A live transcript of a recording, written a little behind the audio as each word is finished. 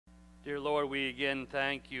Dear Lord, we again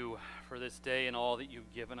thank you for this day and all that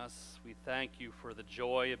you've given us. We thank you for the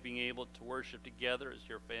joy of being able to worship together as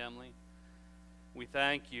your family. We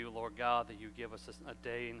thank you, Lord God, that you give us a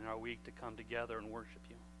day in our week to come together and worship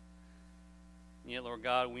you. And yet, Lord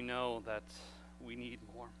God, we know that we need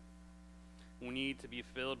more. We need to be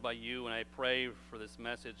filled by you, and I pray for this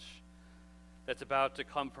message that's about to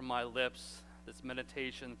come from my lips, this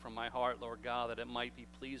meditation from my heart, Lord God, that it might be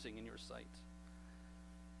pleasing in your sight.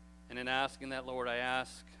 And in asking that, Lord, I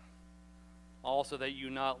ask also that you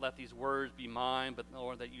not let these words be mine, but,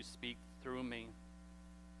 Lord, that you speak through me,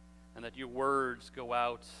 and that your words go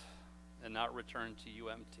out and not return to you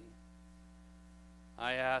empty.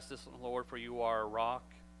 I ask this, Lord, for you are a rock,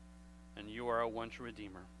 and you are a one true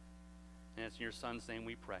Redeemer. And it's in your Son's name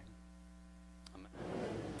we pray. Amen.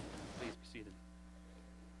 Please be seated.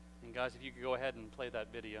 And guys, if you could go ahead and play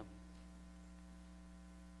that video.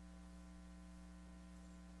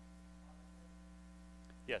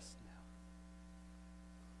 Yes.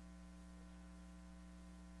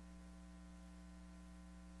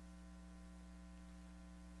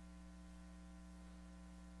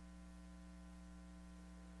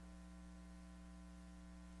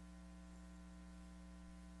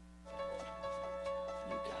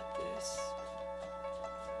 You got this.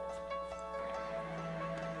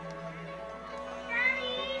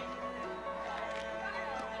 Daddy!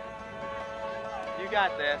 You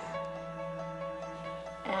got this.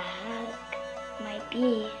 A hug might be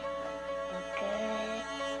good.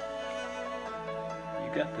 You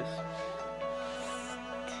got this.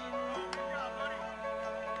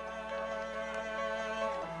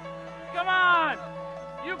 Come on!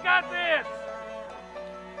 You got this!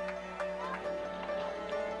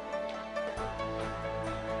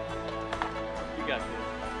 You got this.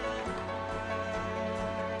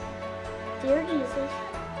 Dear Jesus,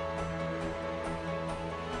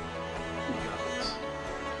 You got this.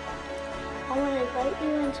 I want to invite you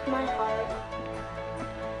into my heart.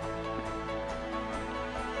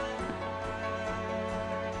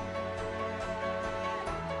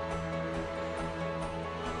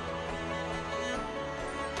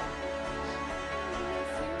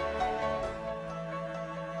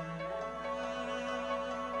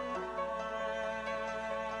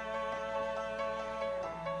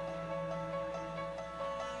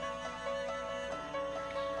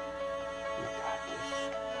 You got this.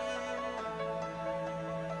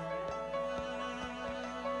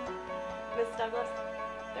 Miss Douglas,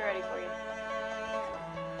 they're ready for you.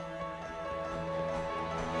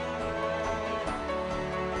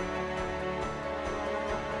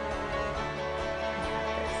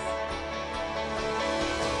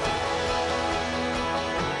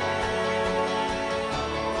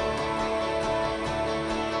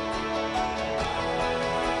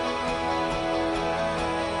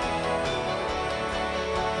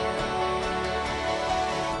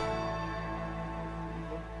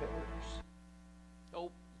 Oh,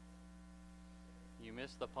 you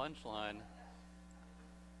missed the punchline.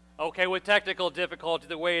 Okay, with technical difficulty,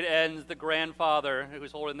 the way it ends, the grandfather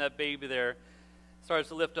who's holding that baby there starts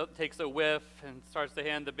to lift up, takes a whiff, and starts to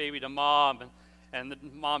hand the baby to mom, and the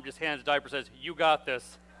mom just hands the diaper and says, "You got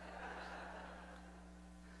this."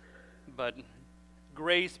 But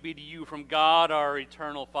grace be to you from God, our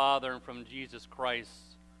eternal Father, and from Jesus Christ,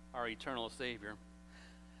 our eternal Savior.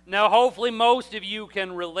 Now, hopefully most of you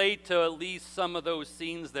can relate to at least some of those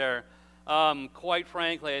scenes there. Quite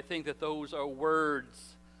frankly, I think that those are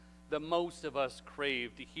words that most of us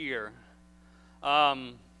crave to hear.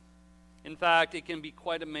 In fact, it can be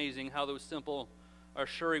quite amazing how those simple,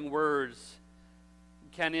 assuring words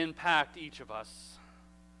can impact each of us.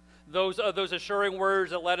 Those assuring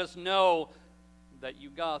words that let us know that you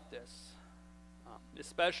got this,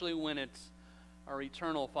 especially when it's our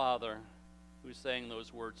eternal Father who's saying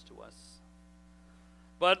those words to us.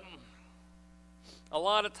 But a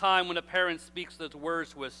lot of time when a parent speaks those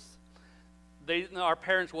words to us, our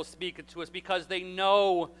parents will speak it to us because they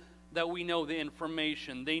know that we know the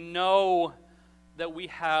information. They know that we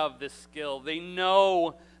have this skill. They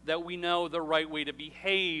know that we know the right way to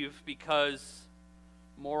behave because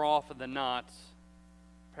more often than not,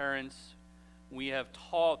 parents, we have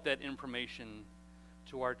taught that information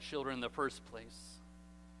to our children in the first place.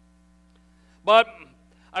 But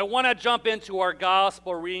I want to jump into our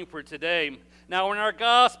gospel reading for today. Now, in our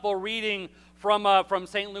gospel reading from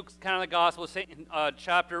St. Luke's account of the gospel,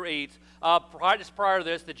 chapter 8, just prior to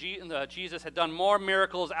this, Jesus had done more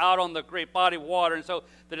miracles out on the great body of water, and so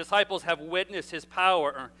the disciples have witnessed his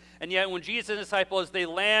power. And yet when Jesus' disciples, they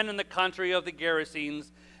land in the country of the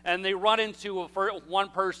Gerasenes, and they run into one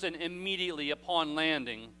person immediately upon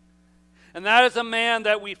landing. And that is a man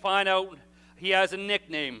that we find out he has a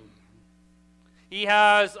nickname. He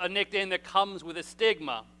has a nickname that comes with a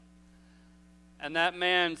stigma. And that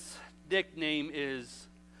man's nickname is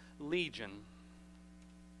Legion.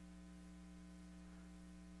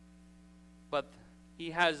 But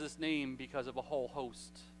he has this name because of a whole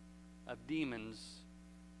host of demons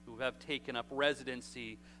who have taken up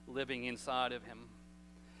residency living inside of him.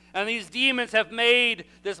 And these demons have made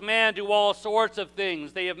this man do all sorts of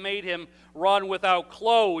things. They have made him run without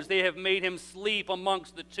clothes. They have made him sleep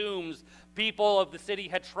amongst the tombs. People of the city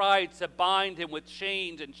had tried to bind him with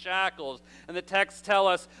chains and shackles. And the texts tell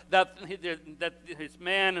us that this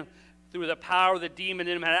man, through the power of the demon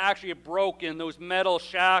in him, had actually broken those metal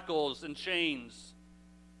shackles and chains.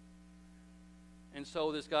 And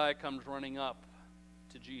so this guy comes running up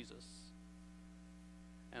to Jesus.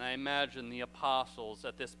 And I imagine the apostles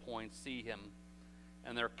at this point see him,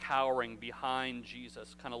 and they're cowering behind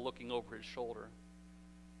Jesus, kind of looking over his shoulder.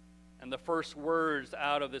 And the first words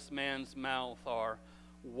out of this man's mouth are,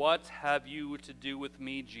 "What have you to do with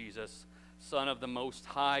me, Jesus, Son of the Most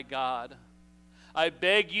High God? I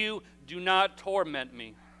beg you, do not torment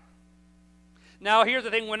me." Now, here's the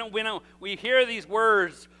thing. When we hear these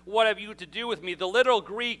words, "What have you to do with me?" the literal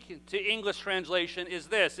Greek to English translation is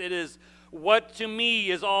this. It is, "What to me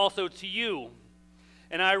is also to you."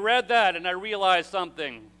 And I read that and I realized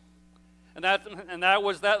something. And that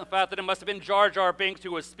was the fact that it must have been Jar Jar Binks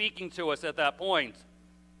who was speaking to us at that point.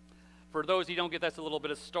 For those who don't get, that's a little bit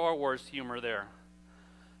of Star Wars humor there.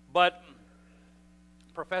 But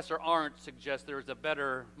Professor Arndt suggests there is a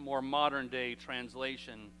better, more modern day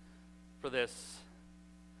translation for this.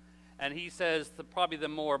 And he says probably the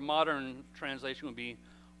more modern translation would be,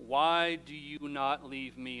 "Why do you not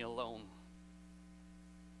leave me alone?"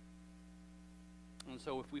 And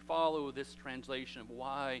so if we follow this translation of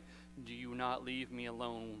 "why do you not leave me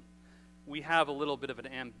alone," we have a little bit of an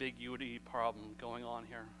ambiguity problem going on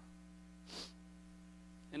here.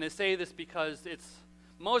 And I say this because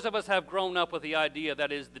most of us have grown up with the idea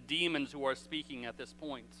that it is the demons who are speaking at this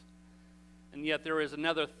point. And yet there is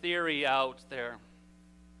another theory out there.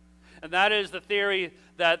 And that is the theory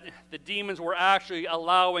that the demons were actually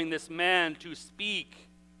allowing this man to speak.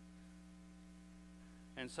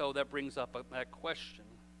 And so that brings up that question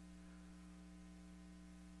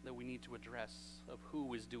that we need to address of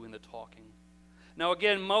who is doing the talking. Now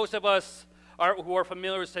again, most of us who are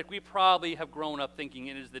familiar with it, we probably have grown up thinking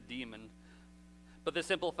it is the demon. But the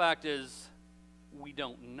simple fact is, we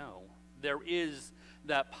don't know. There is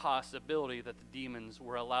that possibility that the demons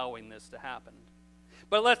were allowing this to happen.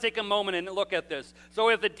 But let's take a moment and look at this. So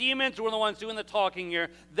if the demons were the ones doing the talking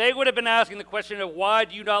here, they would have been asking the question of, "Why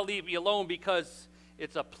do you not leave me alone?" Because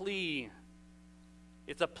it's a plea.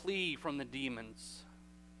 It's a plea from the demons.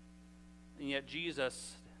 And yet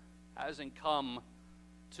Jesus hasn't come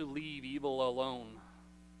to leave evil alone.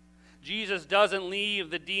 Jesus doesn't leave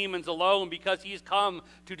the demons alone because he's come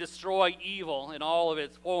to destroy evil in all of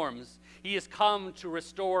its forms. He has come to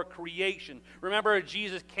restore creation. Remember,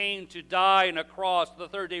 Jesus came to die on a cross, the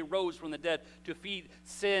third day rose from the dead to defeat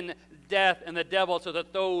sin, death, and the devil so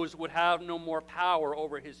that those would have no more power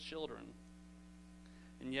over his children.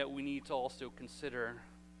 And yet we need to also consider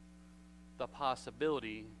the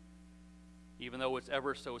possibility, even though it's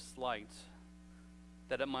ever so slight,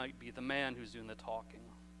 that it might be the man who's doing the talking.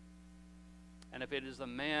 And if it is the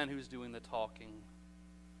man who's doing the talking,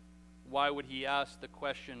 why would he ask the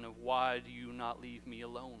question of, "Why do you not leave me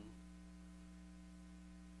alone?"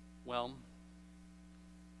 Well,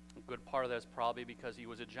 a good part of that is probably because he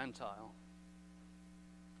was a Gentile.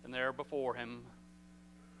 And there before him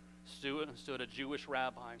stood a Jewish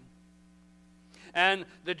rabbi. And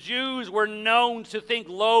the Jews were known to think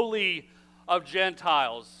lowly of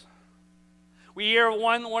Gentiles. We hear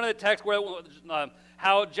one of the texts where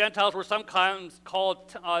how Gentiles were sometimes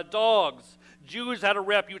called dogs. Jews had a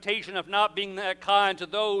reputation of not being that kind to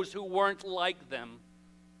those who weren't like them.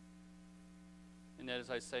 And as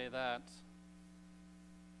I say that,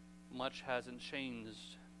 much hasn't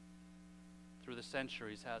changed through the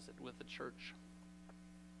centuries, has it, with the church?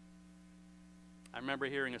 I remember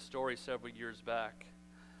hearing a story several years back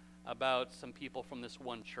about some people from this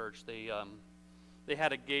one church. They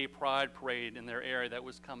had a gay pride parade in their area that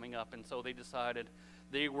was coming up, and so they decided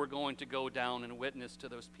they were going to go down and witness to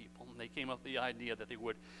those people. And they came up with the idea that they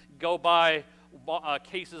would go buy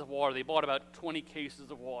cases of water. They bought about 20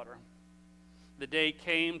 cases of water. The day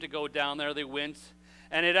came to go down there. They went,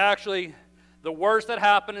 and the worst that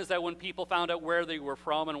happened is that when people found out where they were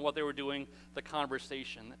from and what they were doing, the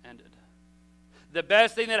conversation ended. The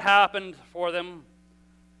best thing that happened for them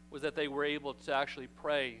was that they were able to actually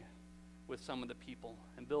pray with some of the people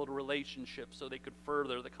and build a relationship so they could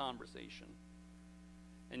further the conversation.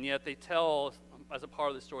 And yet they tell, as a part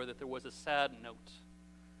of the story, that there was a sad note.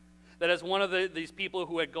 That as one of these people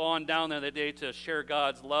who had gone down there that day to share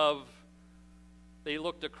God's love, they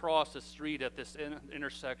looked across the street at this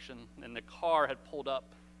intersection, and the car had pulled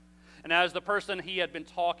up. And as the person he had been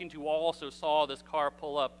talking to also saw this car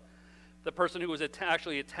pull up, the person who was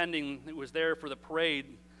actually attending, who was there for the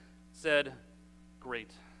parade, said,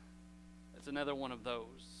 "Great, it's another one of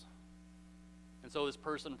those." And so this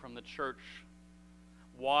person from the church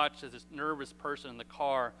watched as this nervous person in the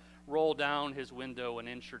car roll down his window an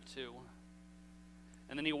inch or two.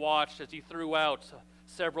 And then he watched as he threw out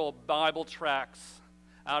several Bible tracts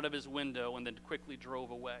out of his window and then quickly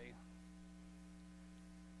drove away.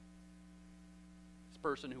 This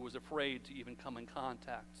person who was afraid to even come in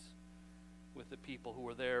contact with the people who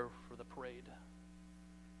were there for the parade.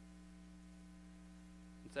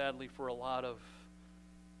 And sadly, for a lot of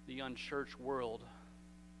the unchurched world,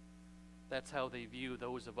 that's how they view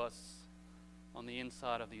those of us on the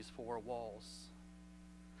inside of these four walls.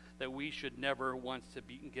 That we should never want to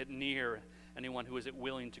get near anyone who isn't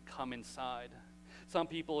willing to come inside. Some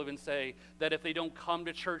people even say that if they don't come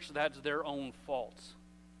to church, that's their own fault.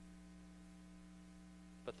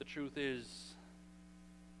 But the truth is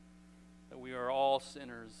that we are all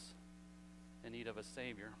sinners in need of a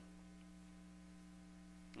Savior.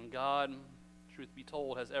 And God, truth be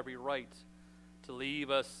told, has every right to leave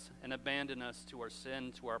us and abandon us to our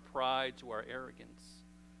sin, to our pride, to our arrogance.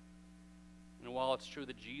 And while it's true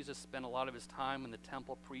that Jesus spent a lot of his time in the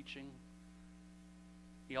temple preaching,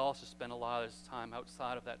 he also spent a lot of his time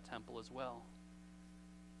outside of that temple as well,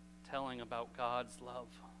 telling about God's love,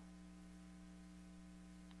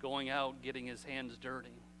 going out, getting his hands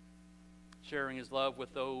dirty, sharing his love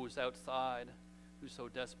with those outside who so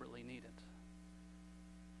desperately need it.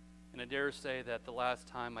 And I dare say that the last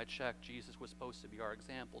time I checked, Jesus was supposed to be our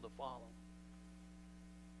example to follow.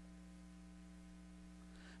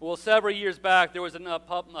 Well, several years back, there was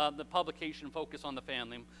the publication Focus on the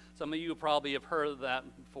Family. Some of you probably have heard of that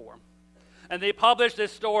before. And they published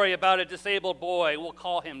this story about a disabled boy. We'll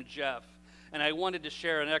call him Jeff. And I wanted to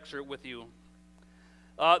share an excerpt with you.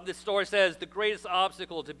 This story says, the greatest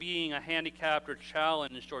obstacle to being a handicapped or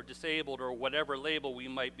challenged or disabled or whatever label we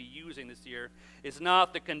might be using this year is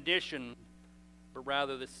not the condition, but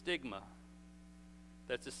rather the stigma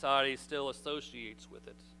that society still associates with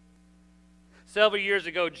it. Several years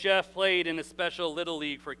ago, Jeff played in a special Little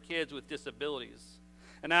League for kids with disabilities.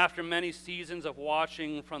 And after many seasons of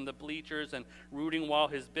watching from the bleachers and rooting while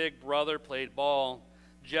his big brother played ball,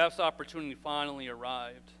 Jeff's opportunity finally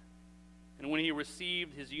arrived. And when he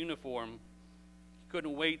received his uniform, he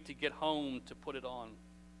couldn't wait to get home to put it on.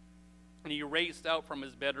 And he raced out from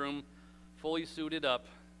his bedroom, fully suited up.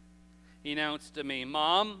 He announced to me,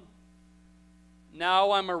 "Mom,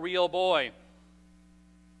 now I'm a real boy."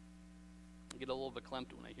 I get a little bit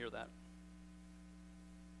clamped when I hear that.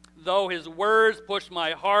 Though his words pushed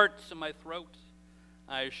my heart to my throat,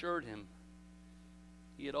 I assured him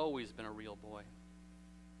he had always been a real boy.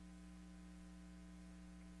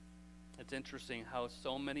 It's interesting how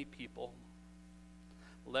so many people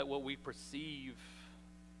let what we perceive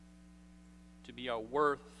to be our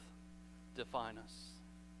worth define us.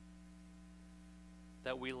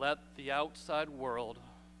 That we let the outside world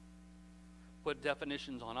put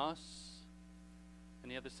definitions on us,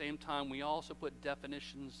 and at the same time we also put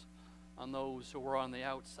definitions on those who are on the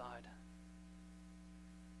outside.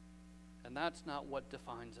 And that's not what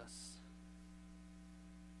defines us.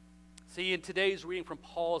 See, in today's reading from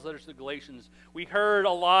Paul's letters to the Galatians, we heard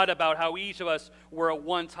a lot about how each of us were at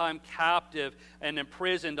one time captive and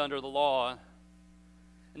imprisoned under the law.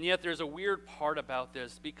 And yet there's a weird part about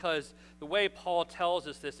this, because the way Paul tells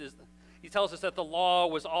us this is, he tells us that the law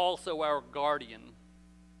was also our guardian.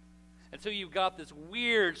 And so you've got this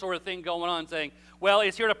weird sort of thing going on saying, well,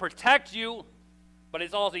 it's here to protect you, but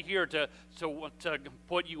it's also here to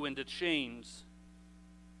put you into chains.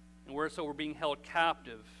 And we're being held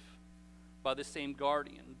captive by the same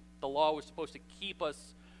guardian. The law was supposed to keep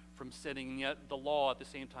us from sinning, and yet the law at the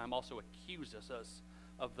same time also accuses us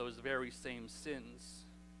of those very same sins.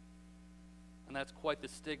 And that's quite the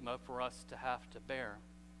stigma for us to have to bear.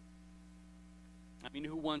 I mean,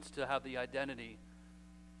 who wants to have the identity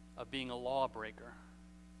of being a lawbreaker?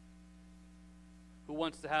 Who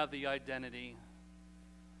wants to have the identity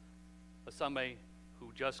of somebody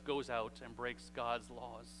who just goes out and breaks God's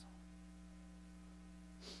laws?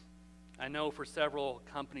 I know for several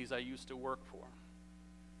companies I used to work for,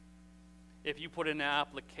 if you put in an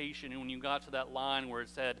application and when you got to that line where it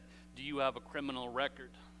said, "Do you have a criminal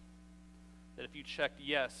record?" that if you checked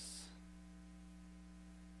yes,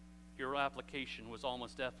 your application was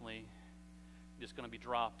almost definitely just going to be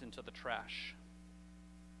dropped into the trash.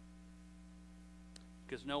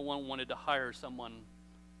 Because no one wanted to hire someone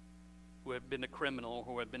who had been a criminal,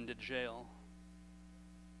 who had been to jail.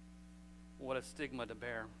 What a stigma to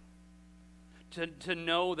bear. To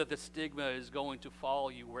know that the stigma is going to follow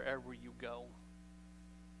you wherever you go.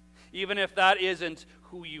 Even if that isn't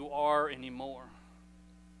who you are anymore.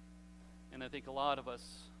 And I think a lot of us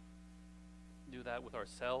do that with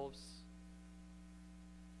ourselves.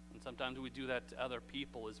 And sometimes we do that to other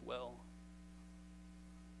people as well.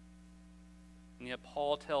 And yet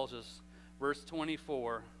Paul tells us, verse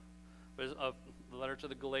 24 of the letter to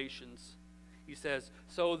the Galatians, he says,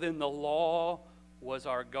 so then the law was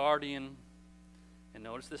our guardian. And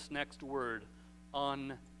notice this next word,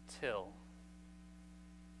 until.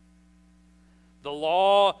 The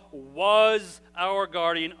law was our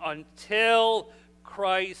guardian until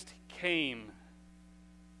Christ came,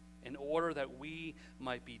 in order that we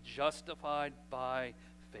might be justified by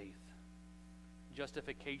faith.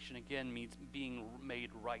 Justification, again, means being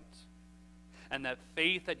made right. And that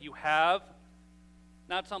faith that you have,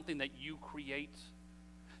 not something that you create,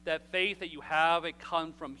 that faith that you have, it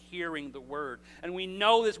comes from hearing the word. And we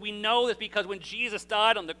know this because when Jesus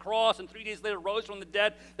died on the cross and 3 days later rose from the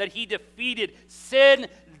dead, that he defeated sin,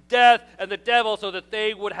 death, and the devil so that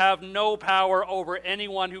they would have no power over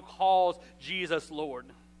anyone who calls Jesus Lord.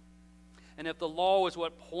 And if the law is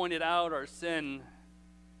what pointed out our sin,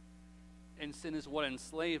 and sin is what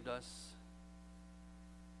enslaved us,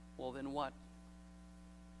 well then what?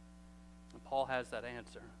 And Paul has that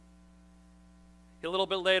answer. A little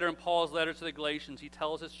bit later in Paul's letter to the Galatians, he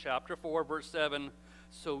tells us, chapter 4, verse 7,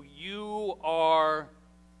 so you are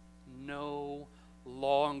no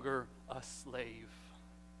longer a slave,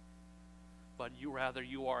 but you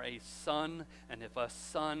are a son, and if a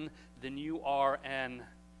son, then you are an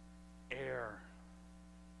heir.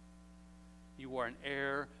 You are an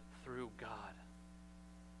heir through God.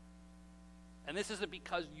 And this isn't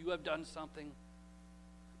because you have done something,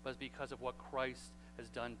 but it's because of what Christ has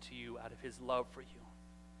done to you out of his love for you.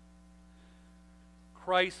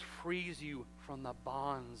 Christ frees you from the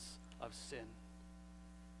bonds of sin.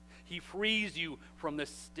 He frees you from the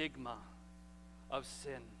stigma of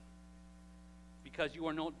sin. Because you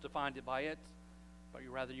are not defined by it, but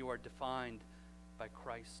rather you are defined by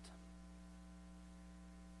Christ.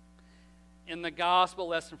 In the gospel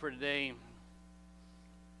lesson for today,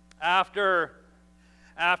 after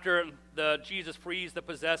Jesus frees the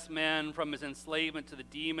possessed man from his enslavement to the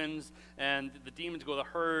demons, and the demons go to the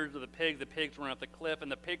herds of the pigs run up the cliff,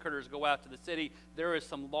 and the pig herders go out to the city, there is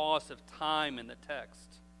some loss of time in the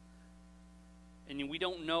text. And we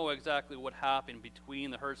don't know exactly what happened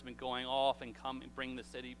between the herdsmen going off and come and bring the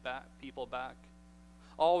city back, people back.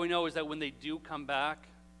 All we know is that when they do come back,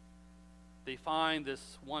 they find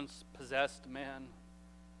this once possessed man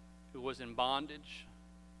who was in bondage.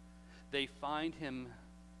 They find him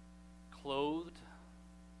clothed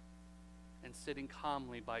and sitting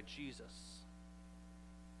calmly by Jesus.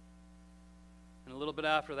 And a little bit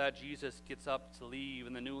after that, Jesus gets up to leave,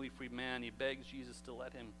 and the newly freed man, he begs Jesus to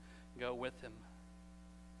let him go with him.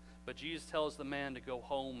 But Jesus tells the man to go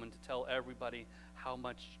home and to tell everybody how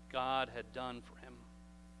much God had done for him.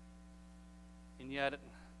 And yet,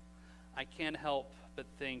 I can't help but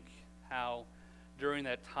think how during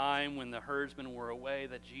that time when the herdsmen were away,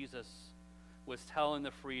 that Jesus was telling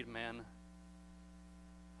the freed man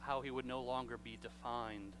how he would no longer be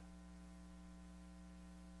defined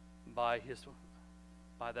by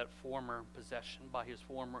that former possession, by his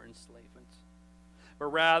former enslavement, but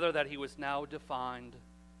rather that he was now defined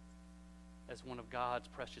as one of God's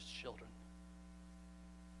precious children.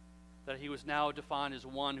 That he was now defined as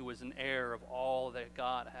one who was an heir of all that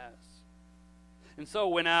God has. And so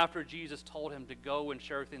when after Jesus told him to go and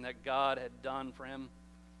share everything that God had done for him,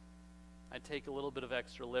 I take a little bit of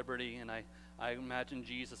extra liberty, and I imagine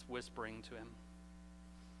Jesus whispering to him.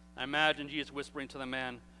 I imagine Jesus whispering to the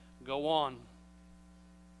man, go on,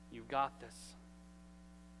 you've got this.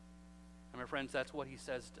 And my friends, that's what he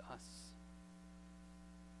says to us.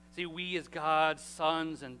 See, we as God's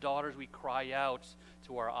sons and daughters, we cry out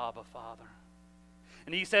to our Abba Father.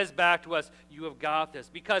 And he says back to us, you have got this.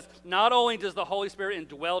 Because not only does the Holy Spirit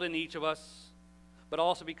indwell in each of us, but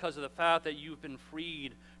also because of the fact that you've been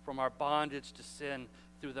freed from our bondage to sin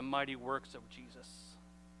through the mighty works of Jesus.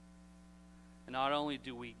 And not only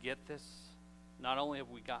do we get this, not only have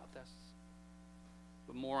we got this,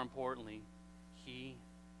 but more importantly, he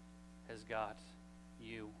has got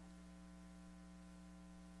you.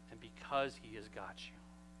 And because he has got you,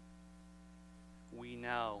 we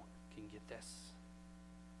now can get this.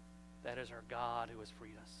 That is our God who has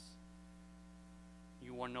freed us.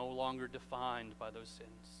 You are no longer defined by those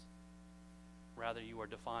sins. Rather, you are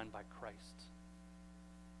defined by Christ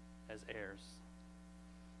as heirs.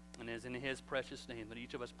 And it is in his precious name that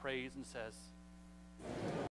each of us prays and says,